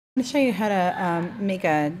I'm going to show you how to make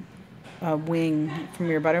a wing from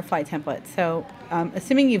your butterfly template. So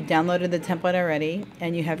assuming you've downloaded the template already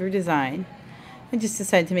and you have your design, I just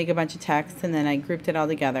decided to make a bunch of text and then I grouped it all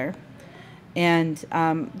together. And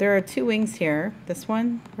there are two wings here, this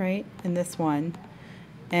one, right, and this one.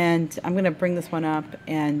 And I'm going to bring this one up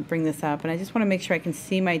and bring this up. And I just want to make sure I can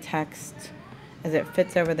see my text as it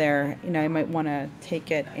fits over there. You know, I might want to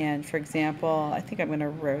take it and, for example, I think I'm going to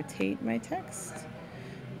rotate my text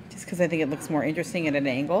just because I think it looks more interesting at an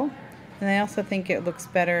angle. And I also think it looks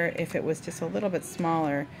better if it was just a little bit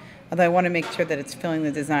smaller, although I want to make sure that it's filling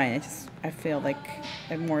the design. I feel like I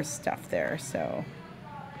have more stuff there, so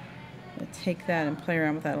I'll take that and play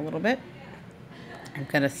around with that a little bit. I've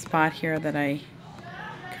got a spot here that I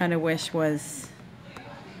kind of wish was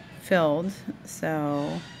filled,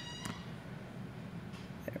 so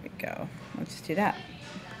there we go. Let's just do that.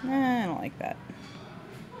 I don't like that.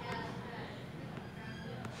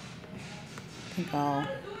 I think I'll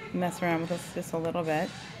mess around with this just a little bit.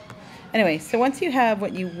 Anyway, so once you have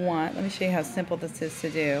what you want, let me show you how simple this is to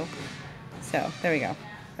do. So there we go. All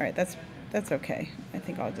right, that's okay. I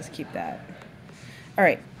think I'll just keep that. All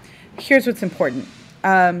right, here's what's important.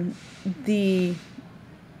 The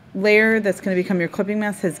layer that's going to become your clipping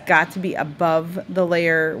mask has got to be above the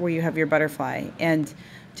layer where you have your butterfly. And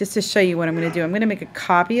just to show you what I'm going to do, I'm going to make a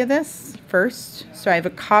copy of this first. So I have a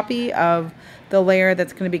copy of the layer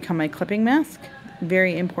that's going to become my clipping mask.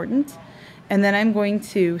 Very important. And then I'm going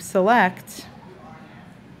to select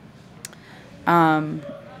all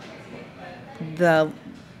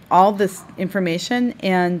this information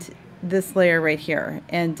and this layer right here.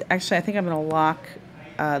 And actually, I think I'm going to lock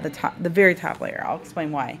the very top layer. I'll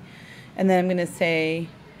explain why. And then I'm going to say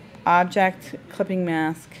object clipping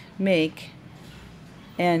mask make.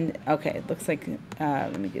 And okay, it looks like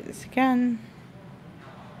let me do this again.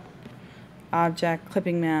 Object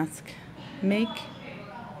clipping mask make.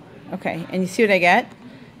 Okay, and you see what I get?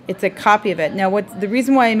 It's a copy of it. Now, the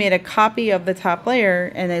reason why I made a copy of the top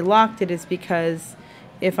layer and I locked it is because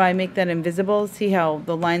if I make that invisible, see how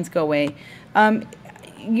the lines go away.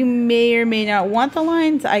 You may or may not want the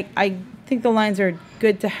lines. I think the lines are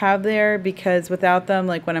good to have there because without them,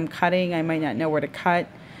 like when I'm cutting, I might not know where to cut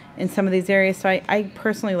in some of these areas. So I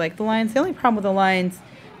personally like the lines. The only problem with the lines,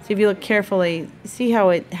 so if you look carefully, see how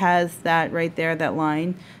it has that right there, that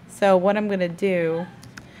line. So what I'm going to do,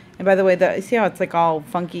 and by the way, see how it's like all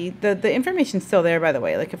funky? The information's still there, by the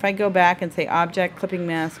way. Like if I go back and say object clipping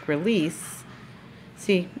mask release,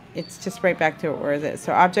 see, it's just right back to where it is.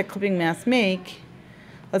 So object clipping mask make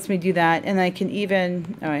lets me do that. And I can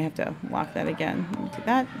even, oh, I have to lock that again. Let me do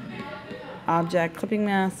that. Object clipping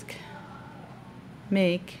mask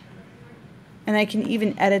make. And I can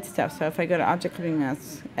even edit stuff. So if I go to object clipping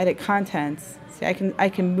mask, edit contents, see, I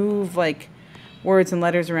can move like words and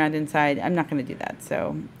letters around inside. I'm not going to do that.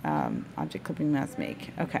 So object clipping mask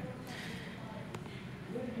make. Okay.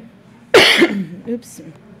 Oops.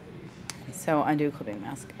 So undo clipping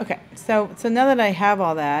mask. Okay. So now that I have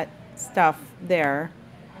all that stuff there,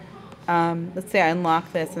 let's say I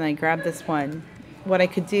unlock this and I grab this one. What I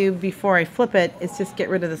could do before I flip it is just get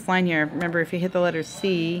rid of this line here. Remember, if you hit the letter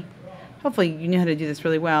C, hopefully you know how to do this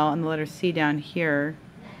really well, and the letter C down here,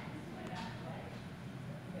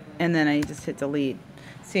 and then I just hit delete.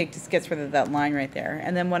 See, it just gets rid of that line right there.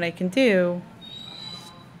 And then what I can do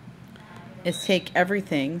is take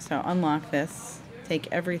everything, so unlock this, take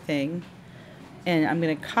everything, and I'm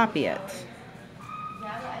going to copy it.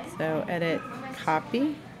 So edit,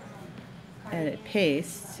 copy, edit,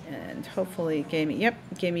 paste, and hopefully it gave me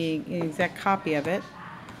an exact copy of it.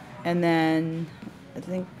 And then I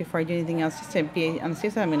think before I do anything else, just to be on the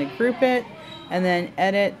safe side, I'm going to group it, and then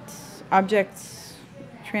edit, objects,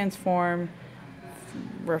 transform,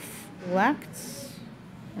 reflect.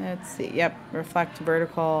 Let's see. Yep, reflect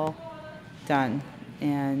vertical. Done.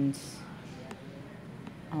 And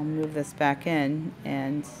I'll move this back in,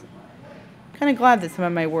 and I'm kind of glad that some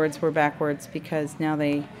of my words were backwards because now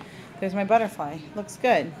there's my butterfly. Looks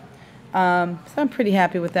good. So I'm pretty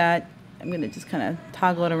happy with that. I'm going to just kind of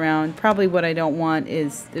toggle it around. Probably what I don't want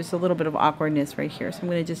is there's a little bit of awkwardness right here. So I'm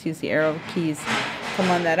going to just use the arrow keys to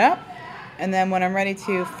line that up. And then when I'm ready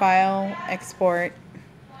to file, export,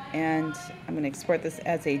 and I'm going to export this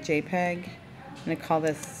as a JPEG. I'm going to call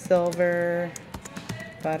this silver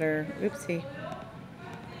butterfly,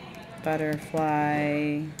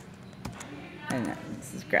 and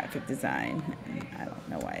this is graphic design. I don't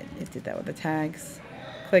know why it did that with the tags.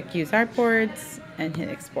 Click use artboards and hit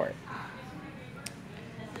export.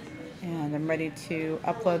 And I'm ready to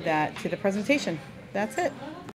upload that to the presentation. That's it.